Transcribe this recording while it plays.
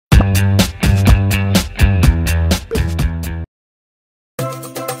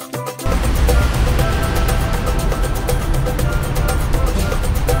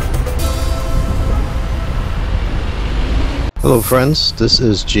Hello friends, this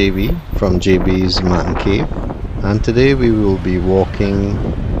is JB from JB's Man Cave, and today we will be walking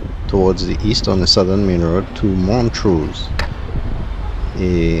towards the east on the southern main road to Montrose,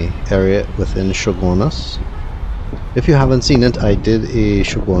 a area within Chaguanas. If you haven't seen it, I did a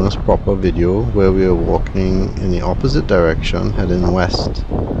Chaguanas proper video where we were walking in the opposite direction, heading west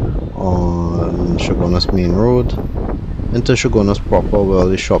on Chaguanas main road into Chaguanas proper, where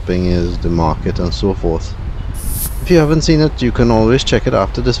the shopping is, the market and so forth. If you haven't seen it, you can always check it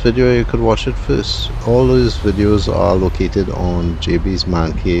after this video, or you could watch it first. All those videos are located on JB's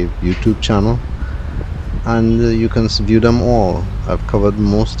Man Cave YouTube channel, and you can view them all. I've covered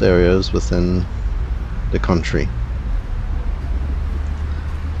most areas within the country.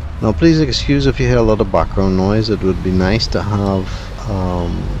 Now please excuse if you hear a lot of background noise. It would be nice to have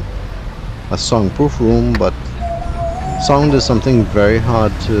a soundproof room, but sound is something very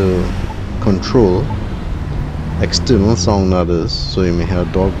hard to control. External sound, that is. So you may hear a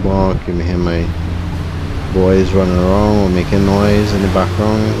dog bark, you may hear my boys running around or making noise in the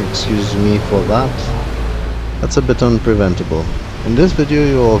background. Excuse me for that. That's a bit unpreventable. In this video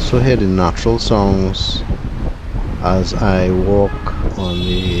you also hear the natural sounds as I walk on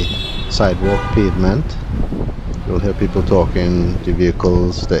the sidewalk pavement. You'll hear people talking, the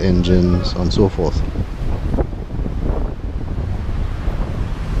vehicles, the engines and so forth.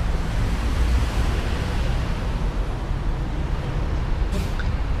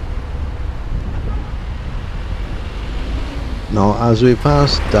 Now as we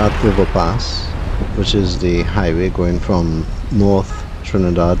pass that overpass, which is the highway going from North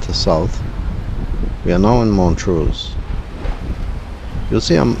Trinidad to South, we are now in Montrose. You'll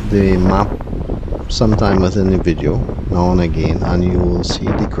see the map sometime within the video, now and again, and you will see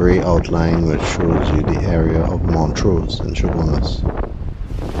the grey outline which shows you the area of Montrose in Chaguanas.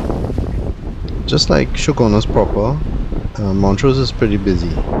 Just like Chaguanas proper, Montrose is pretty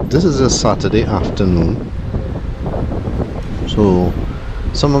busy. This is a Saturday afternoon, so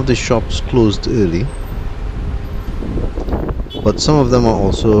some of the shops closed early, but some of them are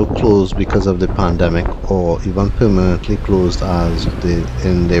also closed because of the pandemic, or even permanently closed as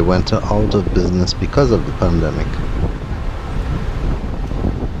they went out of business because of the pandemic.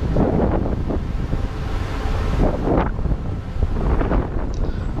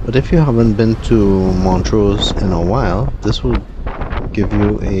 But if you haven't been to Montrose in a while, this will give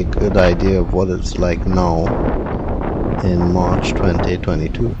you a good idea of what it's like now in March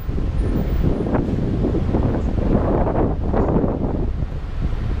 2022.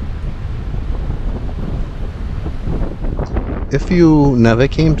 If you never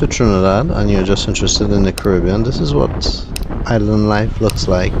came to Trinidad and you're just interested in the Caribbean, this is what island life looks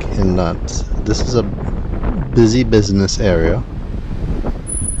like, in that this is a busy business area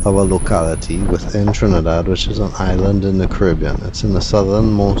of a locality within Trinidad, which is an island in the Caribbean. It's in the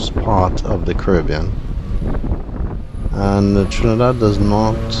southernmost part of the Caribbean. And Trinidad does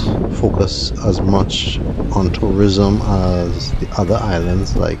not focus as much on tourism as the other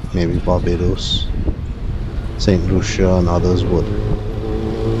islands, like maybe Barbados, St. Lucia and others would.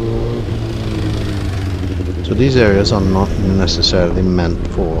 So these areas are not necessarily meant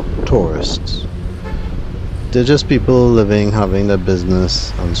for tourists. They're just people living, having their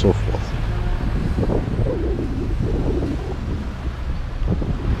business and so forth.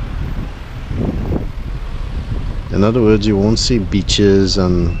 In other words, you won't see beaches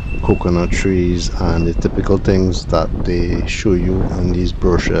and coconut trees and the typical things that they show you in these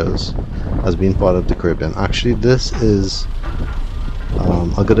brochures as being part of the Caribbean. Actually, this is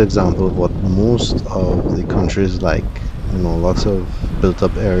a good example of what most of the countries like. You know, lots of built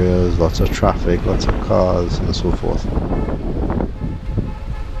up areas, lots of traffic, lots of cars and so forth.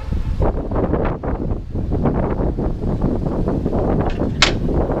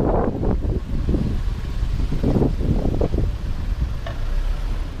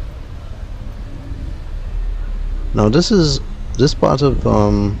 Now this part of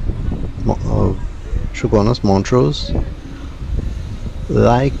Chaguanas, Montrose,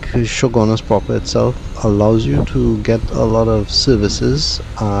 like Chaguanas proper itself, allows you to get a lot of services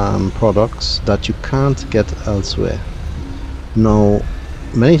and products that you can't get elsewhere. Now,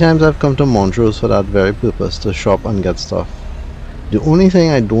 many times I've come to Montrose for that very purpose, to shop and get stuff. The only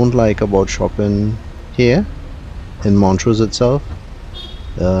thing I don't like about shopping here in Montrose itself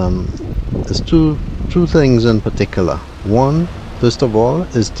is two things in particular. One, first of all,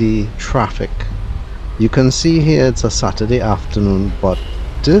 is the traffic. You can see here it's a Saturday afternoon, but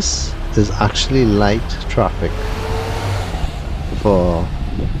this is actually light traffic for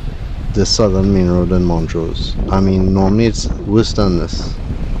the southern main road in Montrose. I mean, normally it's worse than this.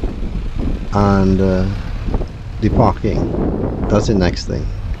 And the parking. That's the next thing.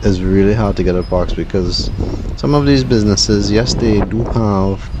 It's really hard to get a parks because some of these businesses, yes, they do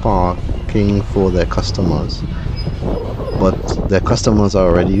have parking for their customers, but their customers are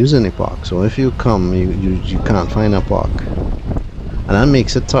already using the park. So if you come, you can't find a park, and that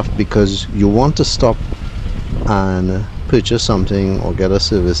makes it tough because you want to stop and purchase something or get a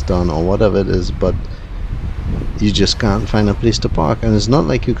service done or whatever it is, but you just can't find a place to park. And it's not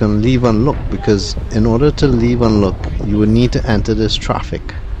like you can leave and look, because in order to leave and look, you would need to enter this traffic.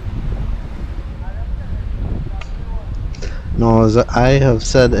 Now, as I have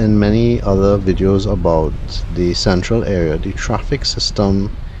said in many other videos about the central area, the traffic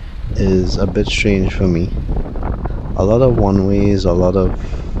system is a bit strange for me. A lot of one-ways, a lot of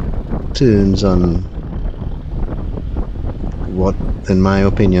turns, and what in my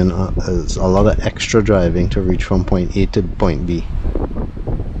opinion is a lot of extra driving to reach from point A to point B,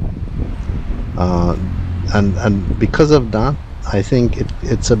 and because of that, I think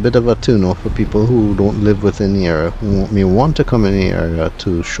it's a bit of a turn off for people who don't live within the area, who may want to come in the area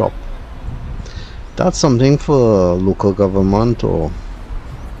to shop. That's something for local government or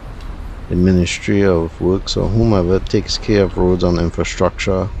the Ministry of Works or whomever takes care of roads and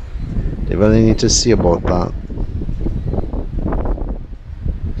infrastructure. They really need to see about that.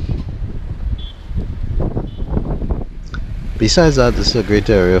 Besides that, this is a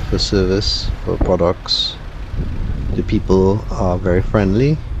great area for service, for products. The people are very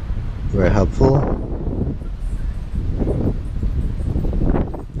friendly, very helpful.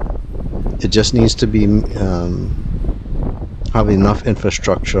 It just needs to be have enough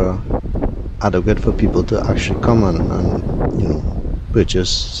infrastructure adequate for people to actually come and purchase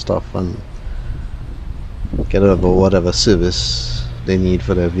stuff and get over whatever service they need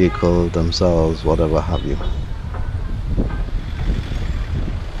for their vehicle, themselves, whatever have you.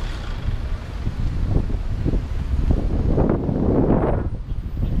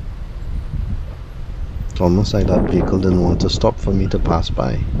 Almost like that vehicle didn't want to stop for me to pass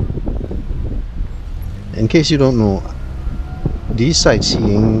by. In case you don't know, these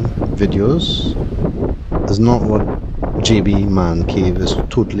sightseeing videos is not what JB Man Cave is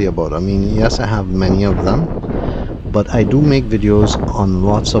totally about. I mean, yes, I have many of them, but I do make videos on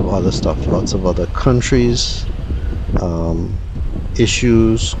lots of other stuff, lots of other countries,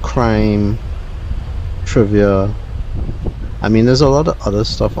 issues, crime, trivia. I mean, there's a lot of other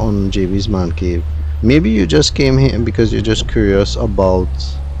stuff on JB's Man Cave. Maybe you just came here because you're just curious about,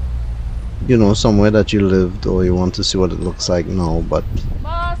 somewhere that you lived, or you want to see what it looks like now. But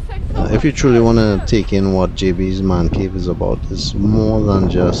if you truly want to take in what JB's Man Cave is about, it's more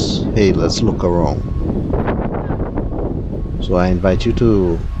than just, hey, let's look around. So I invite you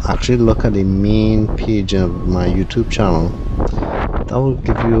to actually look at the main page of my YouTube channel. That will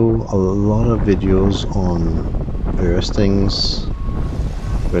give you a lot of videos on various things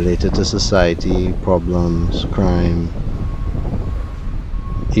related to society, problems, crime,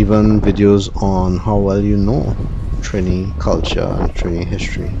 even videos on how well you know Trini culture and Trini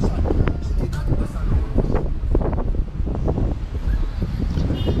history.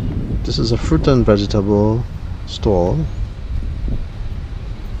 This is a fruit and vegetable stall.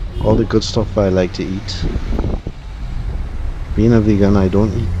 All the good stuff I like to eat. Being a vegan, I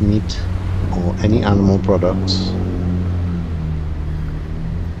don't eat meat or any animal products.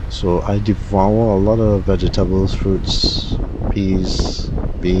 So I devour a lot of vegetables, fruits, peas,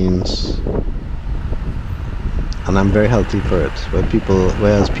 beans, and I'm very healthy for it.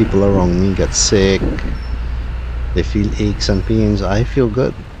 Whereas people around me get sick, they feel aches and pains, I feel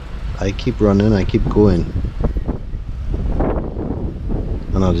good. I keep running, I keep going.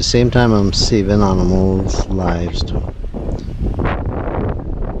 And at the same time, I'm saving animals' lives too.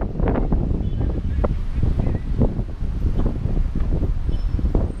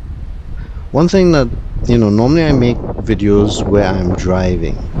 One thing that, normally I make videos where I'm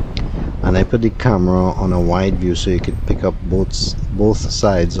driving and I put the camera on a wide view so you could pick up both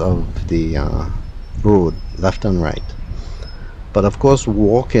sides of the road, left and right. But of course,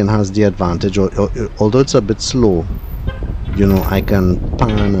 walking has the advantage, although it's a bit slow, I can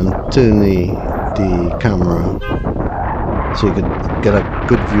pan and turn the camera so you could get a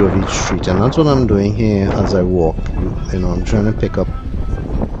good view of each street. And that's what I'm doing here as I walk. I'm trying to pick up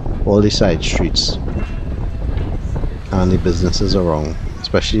all the side streets and the businesses around,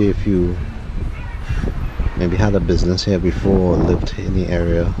 especially if you maybe had a business here before or lived in the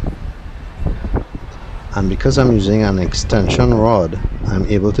area. And because I'm using an extension rod, I'm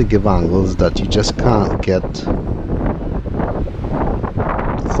able to give angles that you just can't get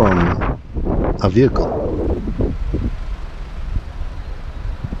from a vehicle.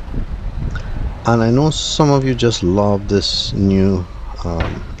 And I know some of you just love this new,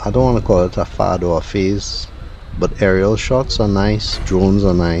 I don't want to call it a fad or a phase, but aerial shots are nice, drones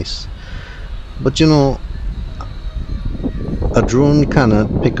are nice. But you know, a drone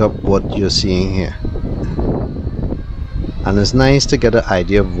cannot pick up what you're seeing here. And it's nice to get an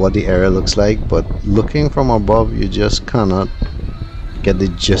idea of what the area looks like, but looking from above, you just cannot get the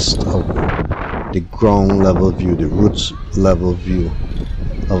gist of the ground level view, the roots level view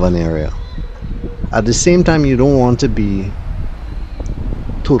of an area. At the same time, you don't want to be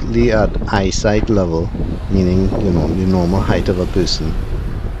totally at eyesight level, meaning, you know, the normal height of a person,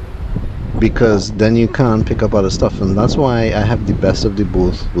 because then you can't pick up other stuff. And that's why I have the best of the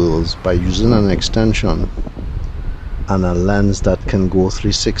both worlds by using an extension and a lens that can go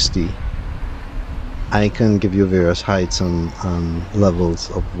 360. I can give you various heights and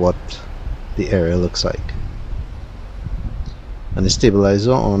levels of what the area looks like. And the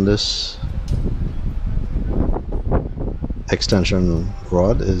stabilizer on this extension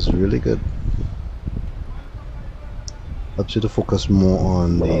rod is really good. Helps you to focus more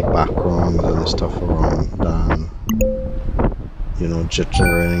on the background and the stuff around than, you know,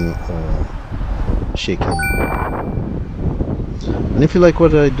 jittering or shaking. And if you like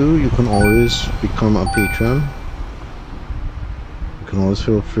what I do, you can always become a patron. You can always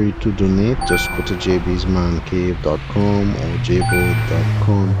feel free to donate. Just go to jbsmancave.com or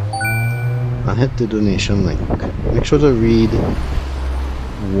jboat.com and hit the donation link. Make sure to read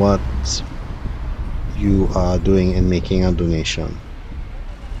what you are doing in making a donation.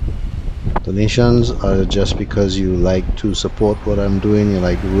 Donations are just because you like to support what I'm doing, you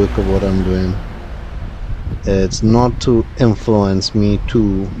like the work of what I'm doing. It's not to influence me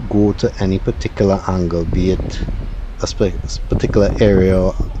to go to any particular angle, be it a particular area,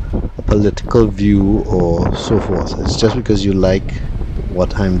 a political view, or so forth. It's just because you like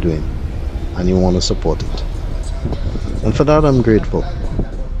what I'm doing and you want to support it. And for that, I'm grateful.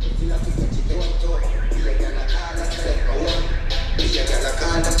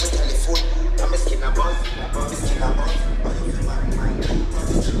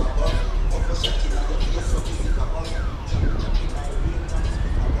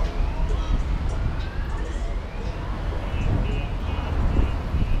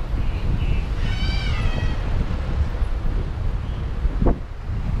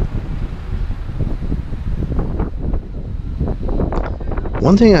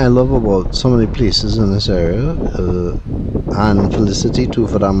 One thing I love about so many places in this area, and Felicity too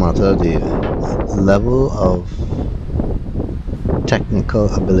for that matter, the level of technical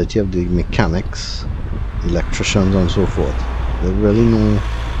ability of the mechanics, electricians and so forth. They really know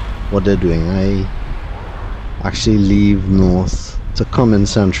what they're doing. I actually leave north to come in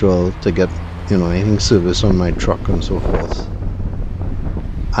central to get, you know, anything service on my truck and so forth.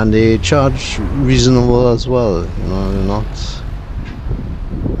 And they charge reasonable as well, you know, they're not,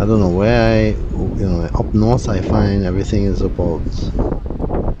 I don't know where you know, up north I find everything is about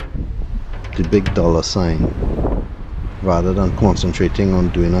the big dollar sign rather than concentrating on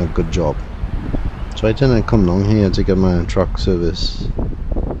doing a good job. So I tend to come down here to get my truck service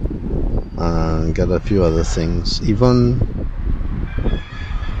and get a few other things, even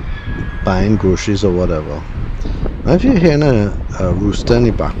buying groceries or whatever. Now if you're hearing a rooster in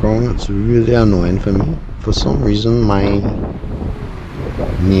the background, it's really annoying for me. For some reason my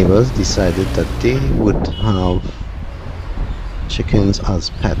neighbors decided that they would have chickens as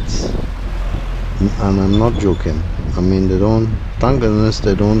pets, and I'm not joking. I mean, they don't, thank goodness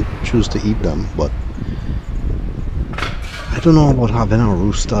they don't choose to eat them, but I don't know about having a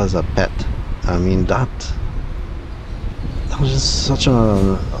rooster as a pet. I mean, that was just such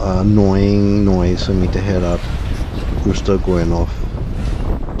an annoying noise for me to hear that rooster going off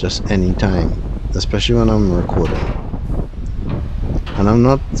just any time, especially when I'm recording. And I'm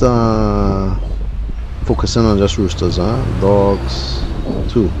not focusing on just roosters, dogs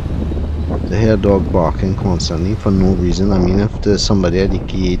too. To hear a dog barking constantly for no reason. I mean, if there's somebody at the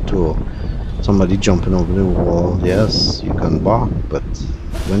gate or somebody jumping over the wall, yes, you can bark. But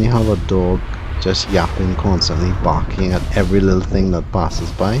when you have a dog just yapping constantly, barking at every little thing that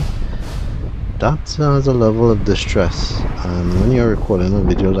passes by, that has a level of distress. And when you're recording a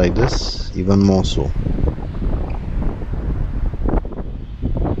video like this, even more so.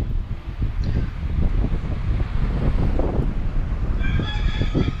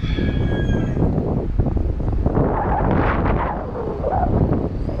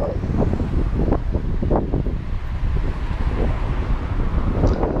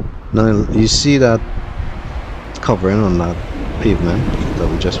 Now you see that covering on that pavement that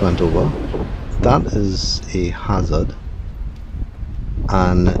we just went over, that is a hazard,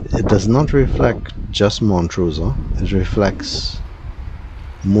 and it does not reflect just Montrose. It reflects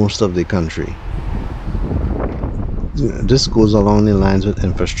most of the country. This goes along the lines with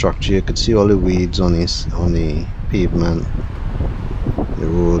infrastructure. You could see all the weeds on the pavement, the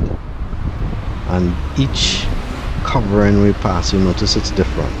road, and each covering we pass, you notice it's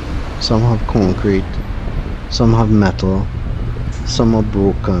different. Some have concrete, some have metal, some are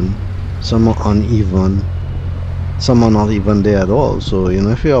broken, some are uneven, some are not even there at all. So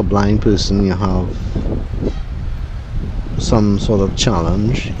if you're a blind person, you have some sort of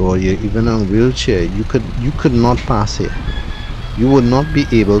challenge, or you're even in a wheelchair, you could not pass here. You would not be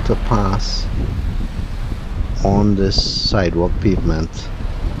able to pass on this sidewalk pavement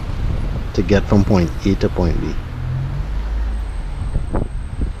to get from point A to point B.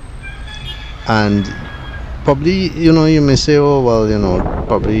 And probably you may say, oh well,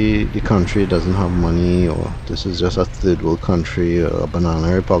 probably the country doesn't have money, or this is just a third world country, or a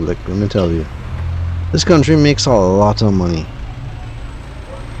banana republic. Let me tell you, this country makes a lot of money.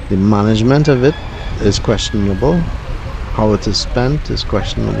 The management of it is questionable. How it is spent is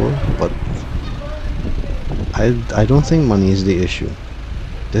questionable. But I don't think money is the issue.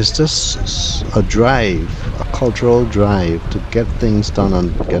 There's just a drive, a cultural drive to get things done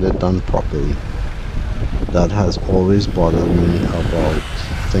and get it done properly, that has always bothered me about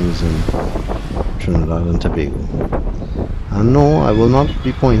things in Trinidad and Tobago. And no, I will not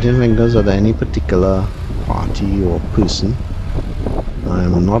be pointing fingers at any particular party or person. I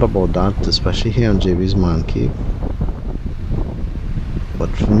am not about that, especially here in JB's Man Cave. But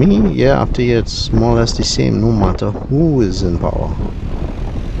for me, year after year, it's more or less the same, no matter who is in power.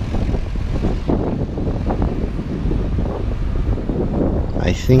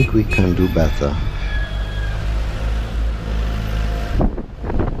 I think we can do better.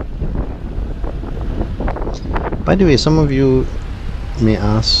 By the way, some of you may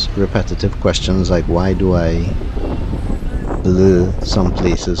ask repetitive questions like, why do I blur some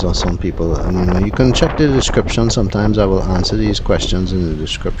places or some people? And you can check the description. Sometimes I will answer these questions in the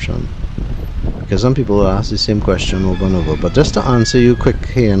description, because some people will ask the same question over and over. But just to answer you quick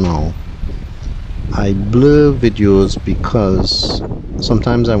here now, I blur videos because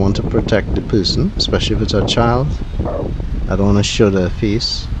sometimes I want to protect the person, especially if it's a child. I don't want to show their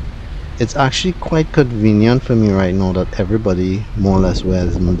face. It's actually quite convenient for me right now that everybody more or less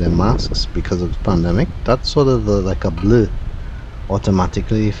wears their masks because of the pandemic. That's sort of like a blur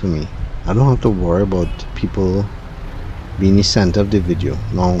automatically for me. I don't have to worry about people being the center of the video.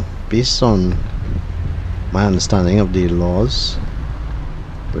 Now, based on my understanding of the laws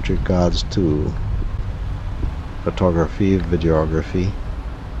with regards to photography, videography,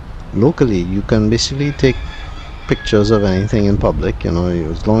 locally you can basically take pictures of anything in public,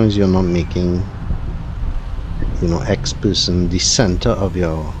 as long as you're not making X person the center of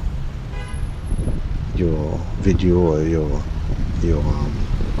your video or your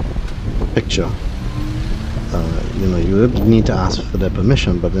picture. You would need to ask for their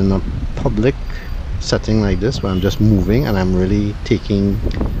permission. But in a public setting like this, where I'm just moving and I'm really taking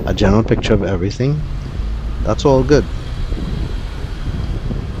a general picture of everything, that's all good.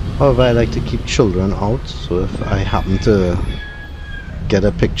 However, I like to keep children out, so if I happen to get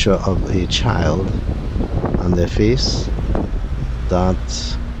a picture of a child and their face,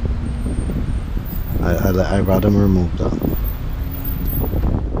 that I'd rather remove that.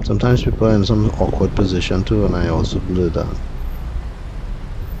 Sometimes people are in some awkward position too, and I also blur that.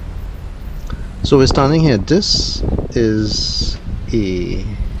 So we're standing here. This is a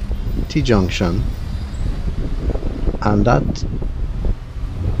T-junction, and that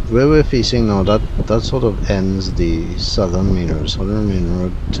where we're facing now, that sort of ends the southern main road. Southern main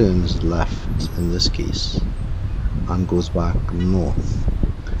road turns left in this case and goes back north.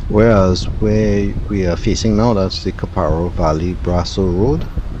 Whereas where we are facing now, that's the Caparo Valley Brasso Road,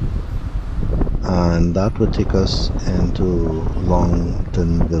 and that would take us into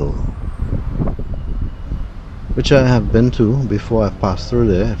Longtonville, which I have been to before. I've passed through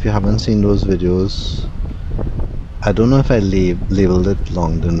there. If you haven't seen those videos, I don't know if I labeled it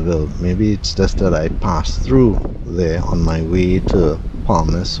Longtonville. Maybe it's just that I passed through there on my way to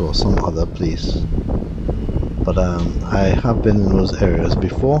Palmas or some other place. But I have been in those areas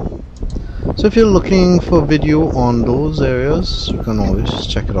before. So if you're looking for video on those areas, you can always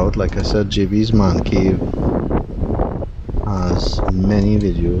check it out. Like I said, JB's Man Cave has many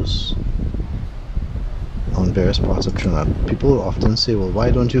videos on various parts of Trinidad. People often say, well, why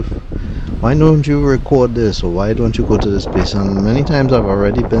don't you record this, or why don't you go to this place? And many times I've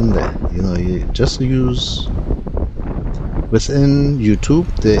already been there. You just use, within YouTube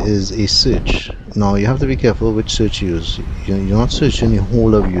there is a search. Now you have to be careful which search you use. You're not searching the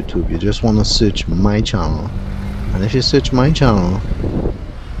whole of YouTube. You just want to search my channel, and if you search my channel,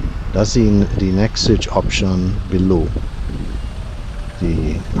 that's the next search option below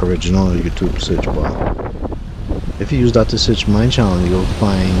the original YouTube search bar. If you use that to search my channel, you'll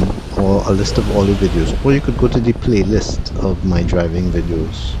find a list of all the videos, or you could go to the playlist of my driving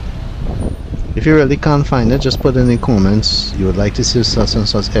videos. If you really can't find it, just put in the comments you would like to see such and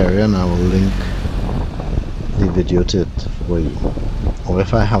such area, and I will link the video to it for you. Or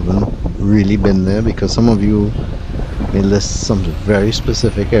if I haven't really been there, because some of you may list some very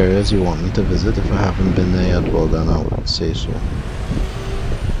specific areas you want me to visit. If I haven't been there yet, well then I would say so.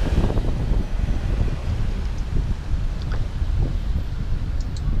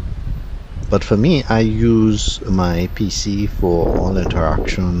 But for me, I use my PC for all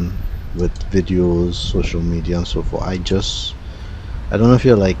interaction with videos, social media and so forth. I don't know if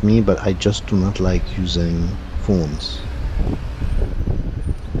you're like me, but I just do not like using phones.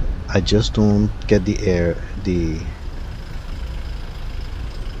 I just don't get the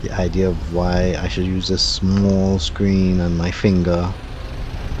idea of why I should use this small screen and my finger.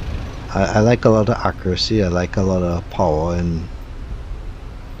 I like a lot of accuracy, I like a lot of power in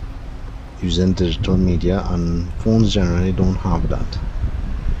using digital media, and phones generally don't have that,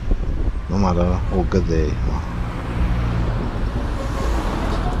 no matter how good they are.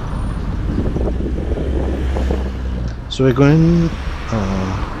 So we're going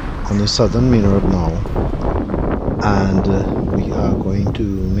on the southern main road now, and we are going to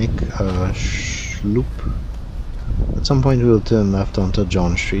make a loop. At some point we'll turn left onto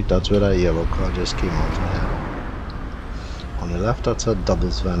John Street. That's where that yellow car just came out from there. On the left, that's a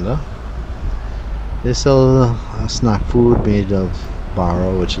doubles vendor. They sell snack food made of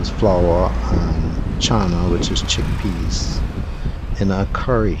bara, which is flour, and chana, which is chickpeas, in a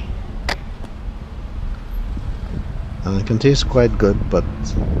curry. And it can taste quite good, but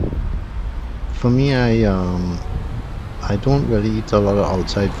for me, I don't really eat a lot of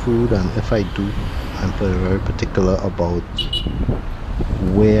outside food, and if I do, I'm very particular about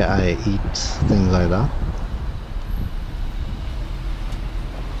where I eat, things like that.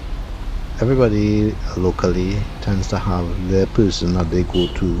 Everybody locally tends to have their person that they go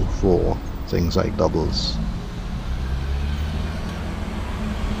to for things like doubles.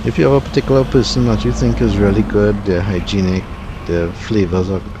 If you have a particular person that you think is really good, they're hygienic, their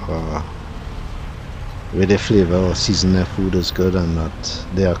flavors are where they flavor or season their food is good, and that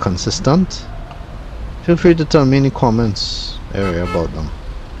they are consistent, feel free to tell me in the comments area about them.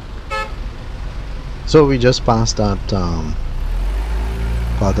 So we just passed that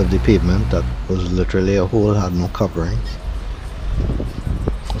part of the pavement that was literally a hole, had no covering.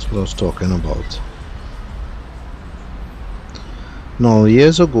 That's what I was talking about. Now,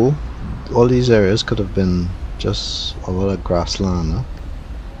 years ago, all these areas could have been just a lot of grassland,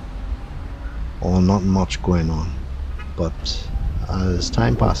 or not much going on. But as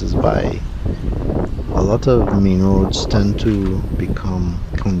time passes by, a lot of main roads tend to become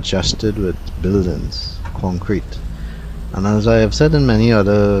congested with buildings, concrete. And as I have said in many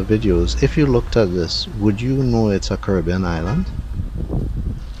other videos, if you looked at this, would you know it's a Caribbean island?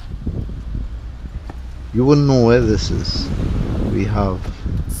 You wouldn't know where this is. We have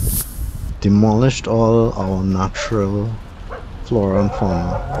demolished all our natural flora and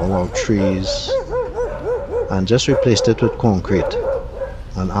fauna, all our trees, and just replaced it with concrete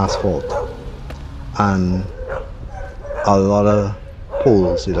and asphalt, and a lot of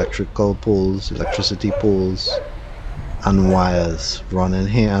poles, electrical poles, electricity poles, and wires running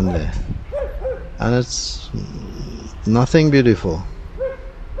here and there, and it's nothing beautiful.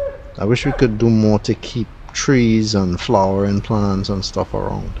 I wish we could do more to keep trees and flowering plants and stuff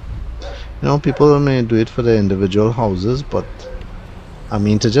around. You know, people may do it for their individual houses, but I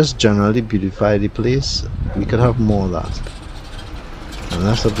mean, to just generally beautify the place, we could have more of that, and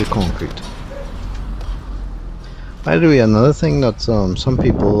less of the concrete. By the way, another thing that some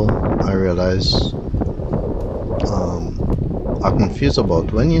people, I realize, are confused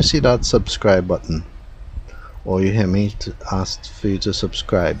about, when you see that subscribe button, or you hear me ask for you to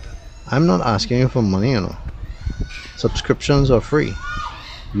subscribe, I'm not asking you for money, you know. Subscriptions are free.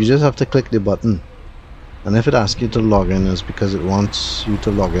 You just have to click the button, and if it asks you to log in, it's because it wants you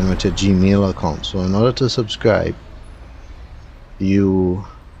to log in with your Gmail account. So in order to subscribe, you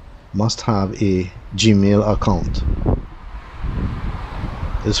must have a Gmail account.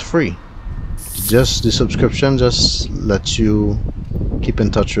 It's free. Just the subscription just lets you keep in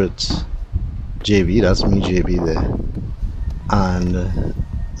touch with JB, that's me, JB there, and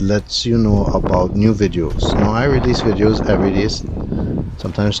lets you know about new videos. Now, I release videos every day,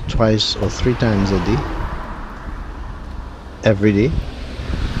 sometimes twice or three times a day, every day.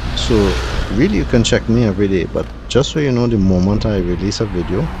 So really you can check me every day, but just so you know, the moment I release a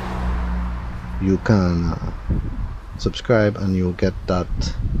video, you can subscribe and you'll get that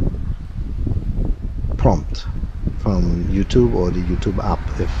prompt from YouTube or the YouTube app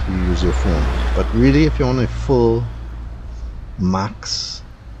if you use your phone. But really, if you want a full max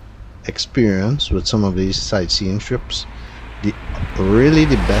experience with some of these sightseeing trips, really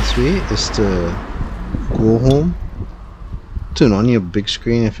the best way is to go home, turn on your big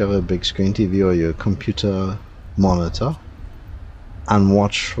screen if you have a big screen TV or your computer monitor, and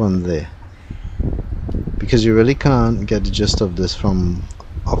watch from there, because you really can't get the gist of this from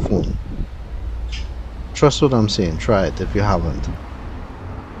a phone. Trust what I'm saying, try it if you haven't.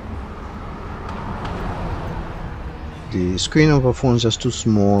 The screen of a phone is just too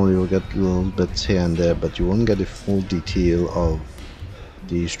small. You'll get little bits here and there, but you won't get the full detail of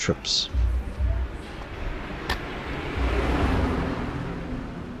these trips.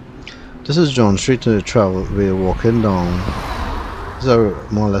 This is John Street to the travel. We're walking down. This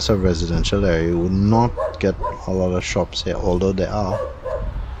is more or less a residential area. You would not get a lot of shops here, although there are.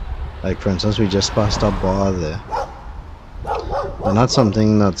 Like for instance, we just passed a bar there. And that's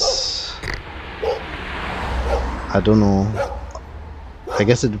something that's, I don't know, I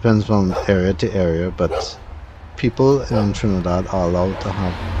guess it depends from area to area, but people in Trinidad are allowed to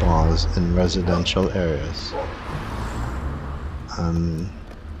have bars in residential areas. And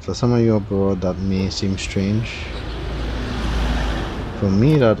for some of you abroad that may seem strange. For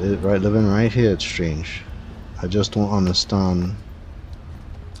me, that is living right here, it's strange. I just don't understand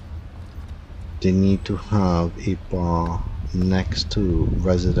the need to have a bar next to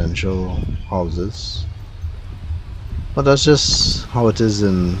residential houses. But that's just how it is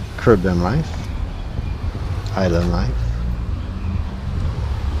in Caribbean life, island life.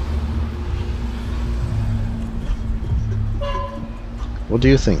 What do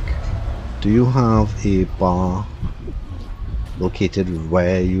you think? Do you have a bar located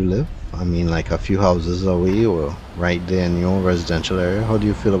where you live? I mean, like a few houses away or right there in your residential area? How do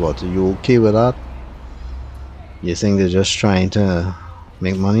you feel about it? You okay with that? You think they're just trying to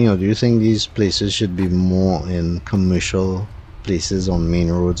make money, or do you think these places should be more in commercial places on main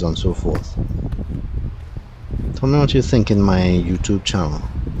roads and so forth? Tell me what you think in my YouTube channel.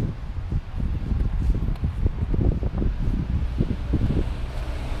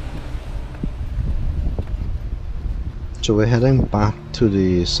 So we're heading back to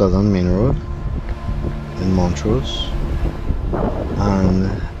the southern main road in Montrose,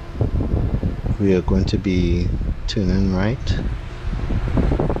 and we are going to be turning right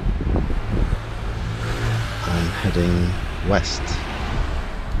and heading west.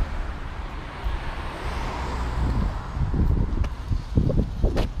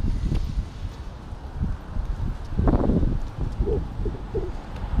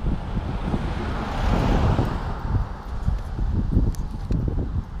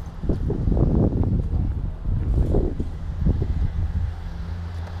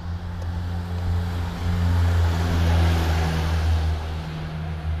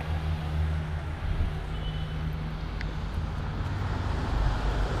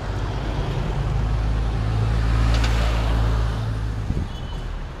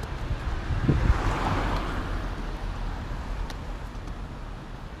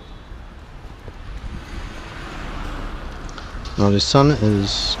 Now the sun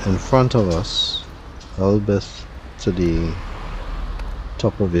is in front of us, a little bit to the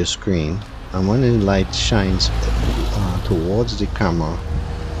top of your screen, and when the light shines towards the camera,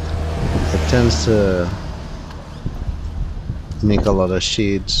 it tends to make a lot of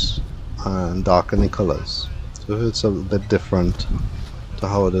shades and darken the colors. So it's a bit different to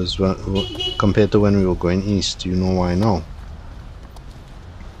how it is compared to when we were going east. You know why now.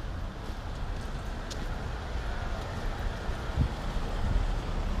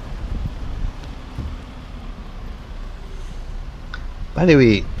 By the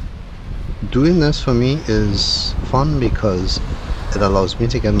way, doing this for me is fun because it allows me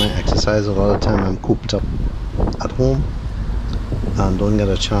to get my exercise. A lot of time I'm cooped up at home and don't get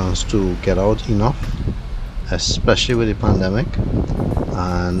a chance to get out enough, especially with the pandemic,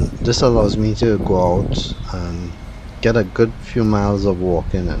 and this allows me to go out and get a good few miles of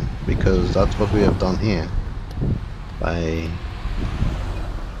walking in, because that's what we have done here by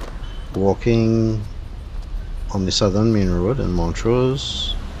walking on the southern main road in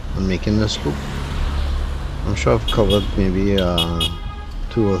Montrose and making this loop. I'm sure I've covered maybe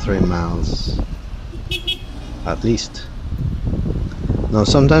 2 or 3 miles at least. Now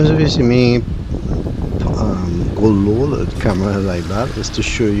sometimes if you see me go low with camera like that is to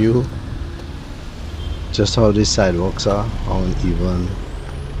show you just how these sidewalks are, how uneven.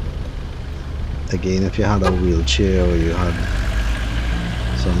 Again, if you had a wheelchair or you had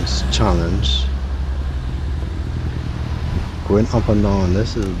some challenge, going up and down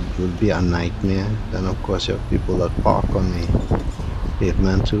this would be a nightmare. Then of course you have people that park on the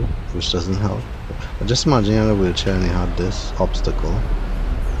pavement too, which doesn't help. But just imagine you had a wheelchair and you had this obstacle.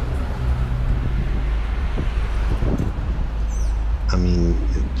 I mean,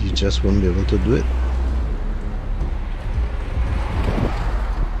 you just wouldn't be able to do it.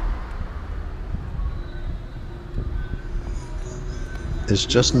 It's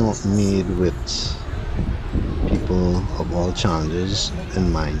just not made with people of all challenges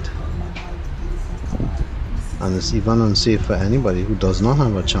in mind. And it's even unsafe for anybody who does not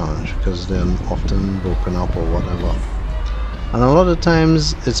have a challenge, because they're often broken up or whatever. And a lot of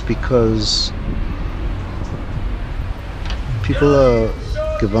times it's because people are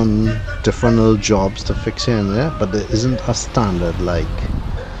given different little jobs to fix here and there, but there isn't a standard, like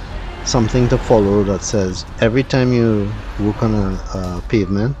something to follow that says every time you work on a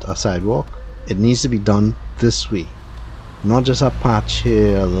pavement, a sidewalk, it needs to be done this way. Not just a patch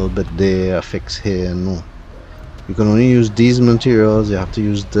here, a little bit there, a fix here. No. You can only use these materials, you have to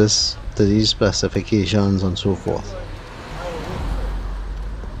use this to these specifications and so forth.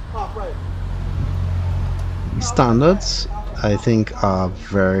 Standards, I think, are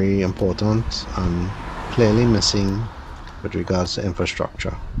very important and clearly missing with regards to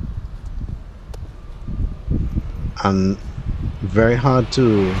infrastructure. And very hard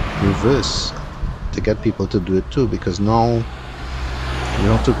to reverse, to get people to do it too, because now you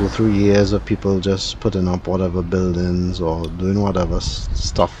have to go through years of people just putting up whatever buildings or doing whatever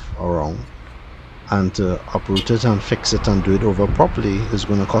stuff around, and to uproot it and fix it and do it over properly is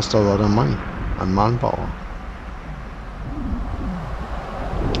going to cost a lot of money and manpower.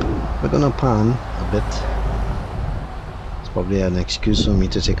 We're going to pan a bit. It's probably an excuse for me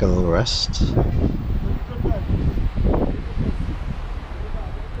to take a little rest.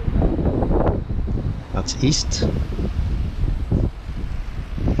 That's east.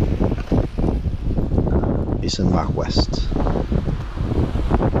 Facing back west.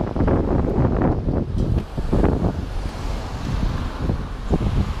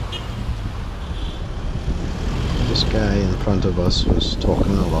 This guy in front of us was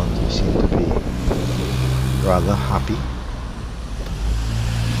talking a lot. He seemed to be rather happy.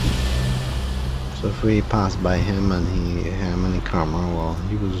 So if we pass by him and he hear him in the camera, well,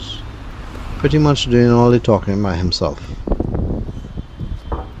 he was pretty much doing all the talking by himself.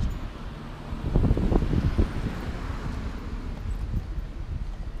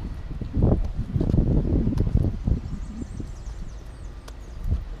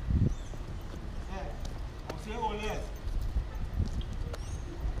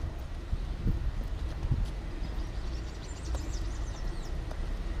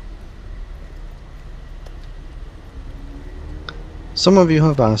 Some of you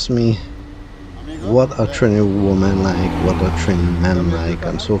have asked me what a Trini woman like, what a Trini men like,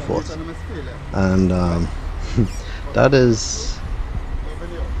 and so forth. And that is,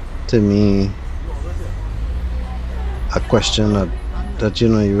 to me, a question that you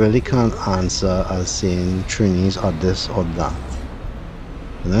know you really can't answer as saying Trinis are this or that.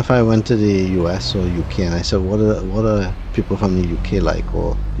 And if I went to the US or UK and I said what are people from the UK like,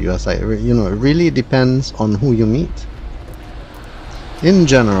 or US like, you know, it really depends on who you meet. In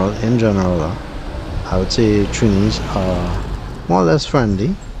general, I would say Trinis are more or less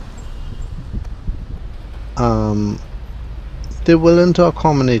friendly. They're willing to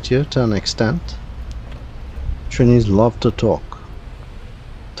accommodate you to an extent. Trinis love to talk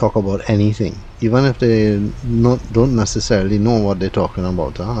about anything, even if they don't necessarily know what they're talking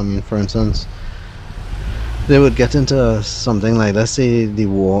about. I mean, for instance, they would get into something like, let's say, the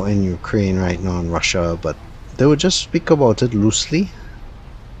war in Ukraine right now in Russia, but they would just speak about it loosely,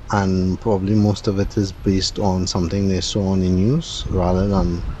 and probably most of it is based on something they saw on the news rather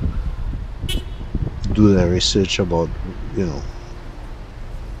than do their research about, you know,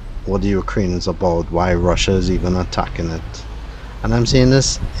 what the Ukraine is about, why Russia is even attacking it. And I'm saying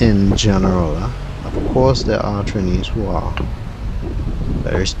this in general. Of course there are trainees who are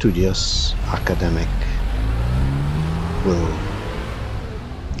very studious, academic, will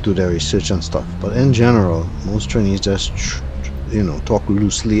do their research and stuff, but in general most trainees just, you know, talk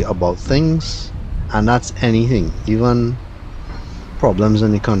loosely about things, and that's anything, even problems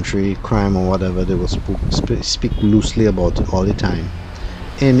in the country, crime or whatever. They will speak loosely about it all the time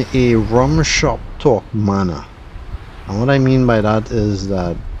in a rum shop talk manner. And what I mean by that is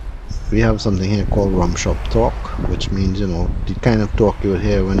that we have something here called rum shop talk, which means, you know, the kind of talk you would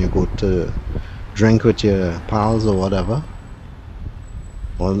hear when you go to drink with your pals or whatever.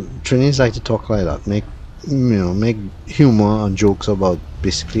 Well, Trinis like to talk like that, make, you know, make humor and jokes about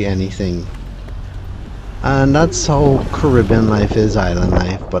basically anything. And that's how Caribbean life is, island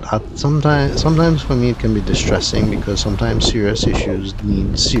life. But sometimes for me it can be distressing, because sometimes serious issues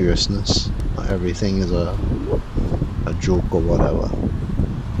need seriousness. Not everything is a joke or whatever.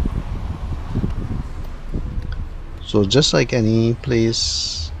 So just like any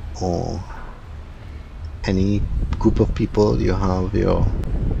place or any group of people, you have your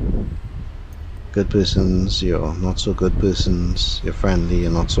good persons, your not so good persons, your friendly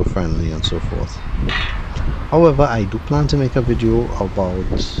and not so friendly, and so forth. However, I do plan to make a video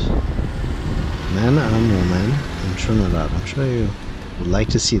about men and women in Trinidad. I'm sure you would like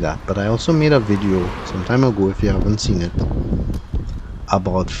to see that. But I also made a video some time ago, if you haven't seen it,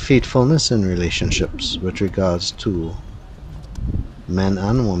 about faithfulness in relationships with regards to men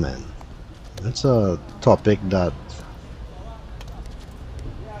and women. It's a topic that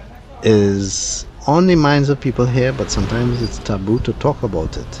is on the minds of people here, but sometimes it's taboo to talk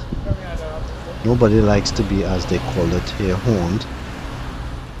about it. Nobody likes to be, as they call it here, horned,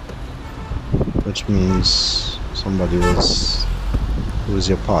 which means somebody who was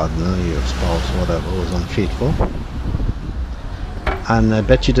your partner, your spouse, whatever, was unfaithful. And I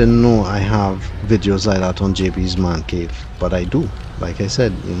bet you didn't know I have videos like that on JB's Man Cave, but I do. Like I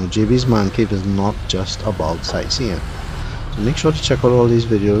said, you know, JB's Man Cave is not just about sightseeing. So make sure to check out all these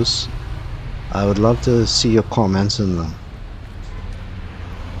videos. I would love to see your comments in them.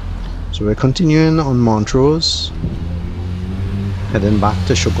 So we're continuing on Montrose, heading back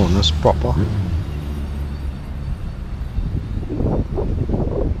to Chaguanas proper.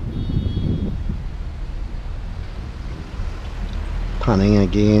 Panning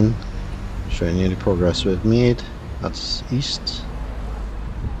again, showing you the progress we've made. That's east,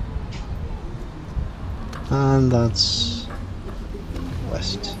 and that's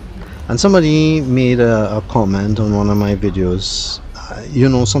west. And somebody made a comment on one of my videos. You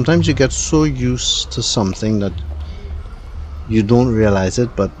know, sometimes you get so used to something that you don't realize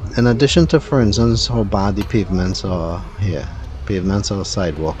it, but in addition to, for instance, how bad the pavements are here, pavements or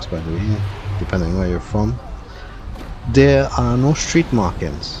sidewalks, by the way, depending where you're from, there are no street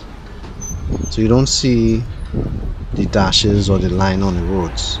markings, so you don't see the dashes or the line on the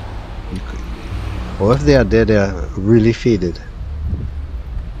roads, or if they are there, they are really faded.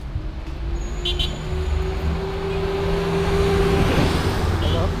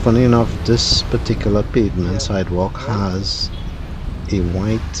 Funny enough, this particular pavement sidewalk has a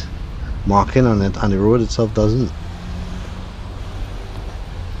white marking on it, and the road itself doesn't.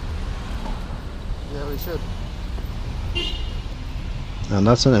 Yeah, we should. And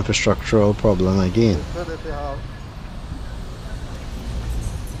that's an infrastructural problem again.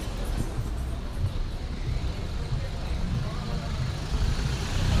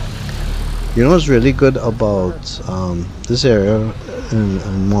 You know what's really good about this area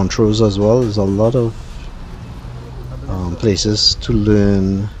in Montrose as well is a lot of places to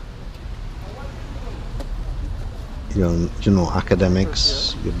learn, you know,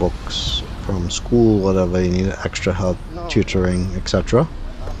 academics, your books from school, whatever you need, extra help, tutoring, etc.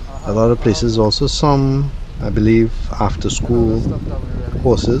 A lot of places also, some, I believe, after school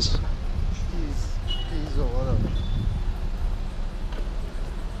courses.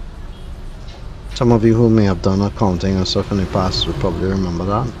 Some of you who may have done accounting and stuff in the past would probably remember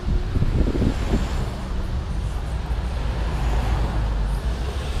that.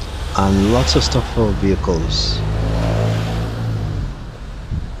 And lots of stuff for vehicles.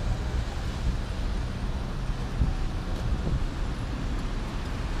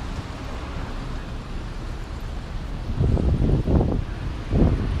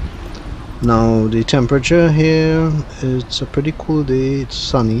 Now the temperature here, it's a pretty cool day, it's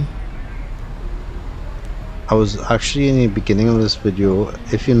sunny. I was actually, in the beginning of this video,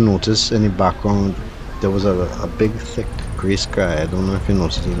 if you notice in the background, there was a big thick grey sky. I don't know if you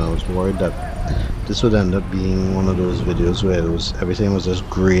noticed it. I was worried that this would end up being one of those videos where everything was just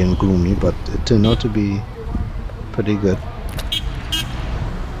grey and gloomy, but it turned out to be pretty good.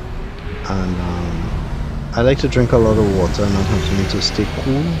 And I like to drink a lot of water, and that helps me to stay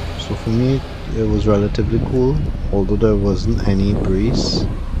cool. So for me, it was relatively cool, although there wasn't any breeze.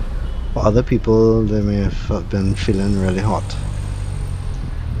 For other people, they may have been feeling really hot.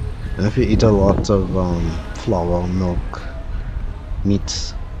 And if you eat a lot of flour, milk,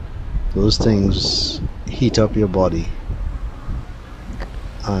 meats, those things heat up your body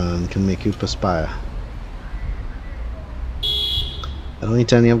and can make you perspire. I don't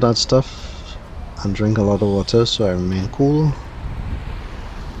eat any of that stuff and drink a lot of water, so I remain cool.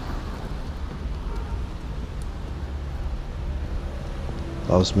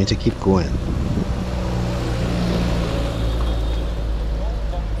 Allows me to keep going.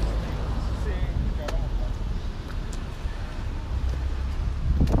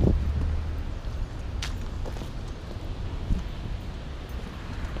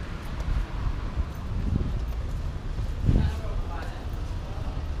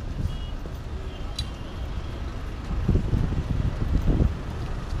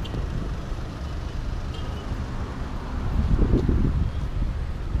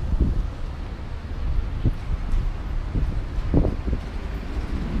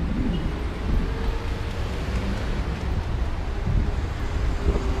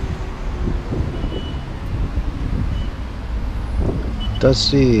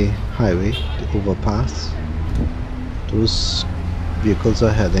 That's the highway, the overpass. Those vehicles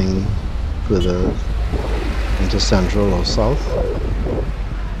are heading further into central or south.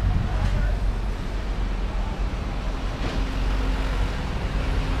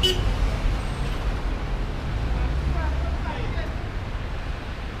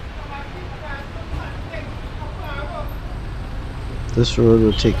 This road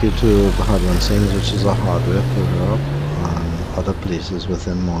will take you to Patron, which is a hardware further up, and other places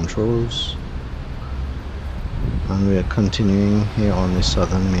within Montrose. And we are continuing here on the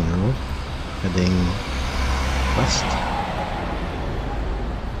southern main road, heading west.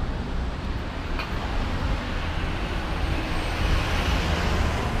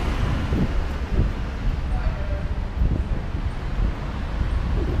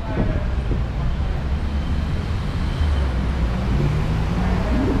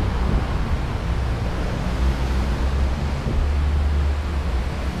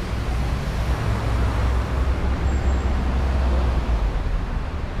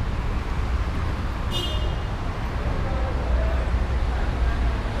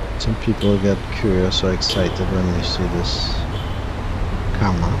 Some people get curious or excited when they see this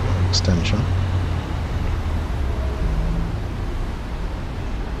camera extension.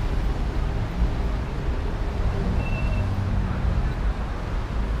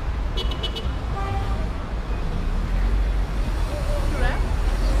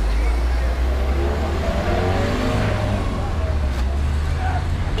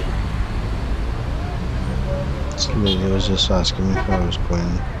 This lady was just asking me if I was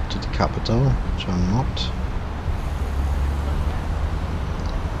going to the capital, which I'm not.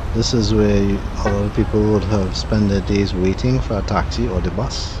 This is where a lot of people would have spent their days waiting for a taxi or the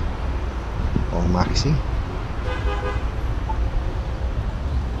bus or maxi.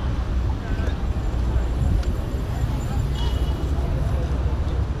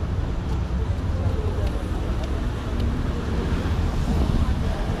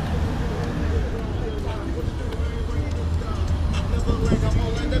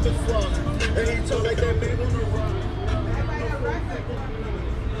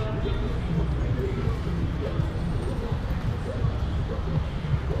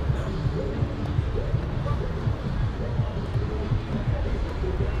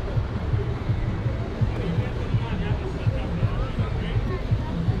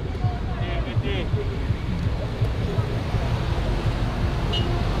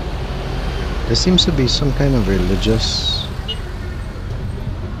 There seems to be some kind of religious,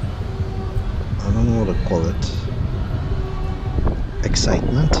 I don't know what to call it,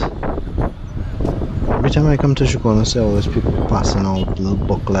 excitement. Every time I come to Chaguanas, there are always people passing out little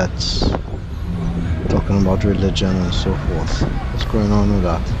booklets talking about religion and so forth. What's going on with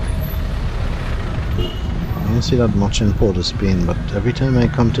that? I don't see that much in Port of Spain, but every time I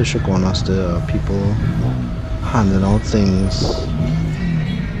come to Chaguanas, there are people handing out things,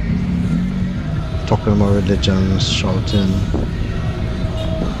 talking about religions, shouting.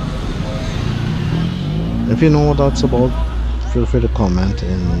 If you know what that's about, feel free to comment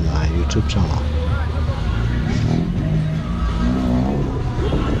in my YouTube channel.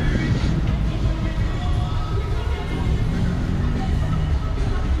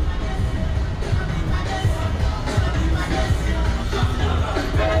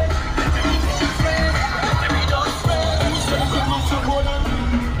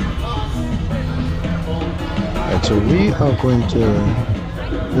 So we are going to,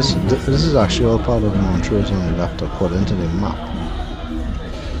 this is actually all part of Montrose on the left according to the map.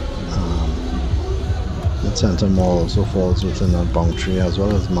 The Centre Mall also falls within that boundary, as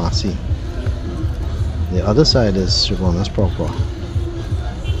well as Massey. The other side is Chaguanas proper.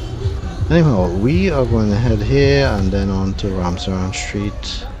 Anyhow, we are going to head here and then on to Ramsaran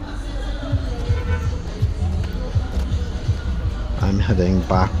Street. I'm heading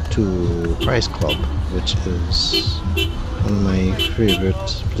back to Price Club, which is one of my favorite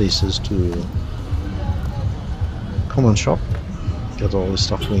places to come and shop, get all the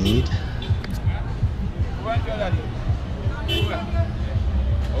stuff we need.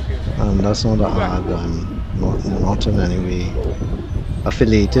 And that's not an ad, I'm not in any way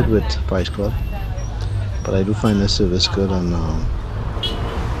affiliated with Price Club, but I do find the service good, and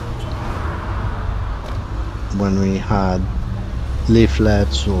when we had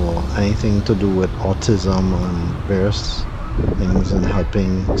leaflets or anything to do with autism and various things and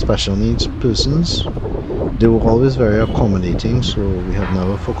helping special needs persons, they were always very accommodating, so we have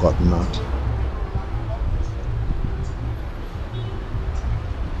never forgotten that.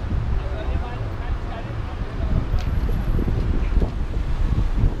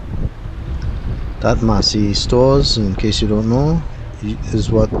 That Massey stores, in case you don't know, is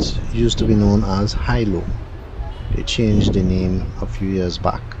what used to be known as Hilo. They changed the name a few years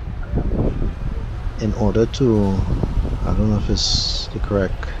back in order to, I don't know if it's the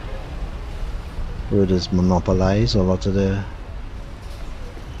correct word, is monopolize a lot of the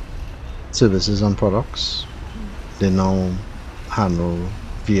services and products. They now handle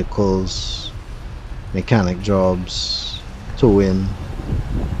vehicles, mechanic jobs, towing,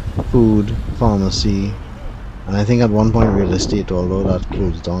 food, pharmacy, and I think at one point real estate, although that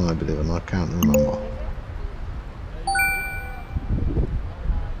closed down, I believe, and I can't remember.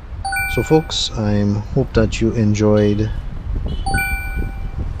 So folks, I hope that you enjoyed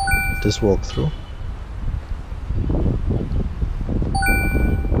this walkthrough.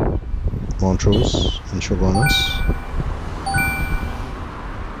 Montrose and Chaguanas.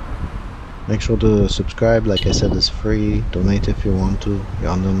 Make sure to subscribe. Like I said, it's free. Donate if you want to.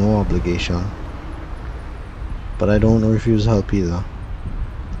 You're under no obligation. But I don't refuse help either.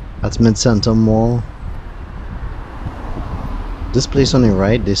 That's Mid-Center Mall. This place on the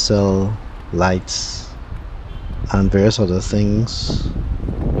right, they sell lights and various other things.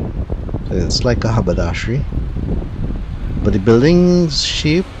 It's like a haberdashery. But the building's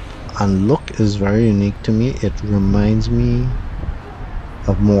shape and look is very unique to me. It reminds me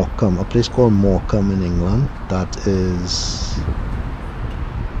of Morecambe, a place called Morecambe in England that is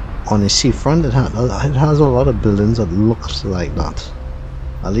on the seafront. It has a lot of buildings that looks like that,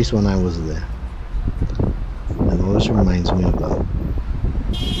 at least when I was there. It always reminds me of that.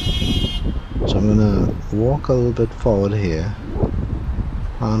 So I'm gonna walk a little bit forward here,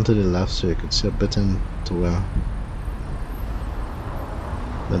 on to the left so you can see a bit into where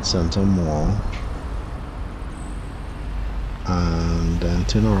Mid-Center Mall, and then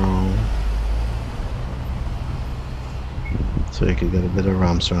turn around so you can get a bit of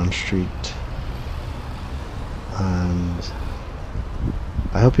Ramsran Street. And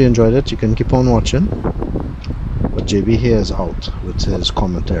I hope you enjoyed it. You can keep on watching, but JB here is out with his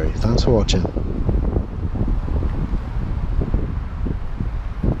commentary. Thanks for watching.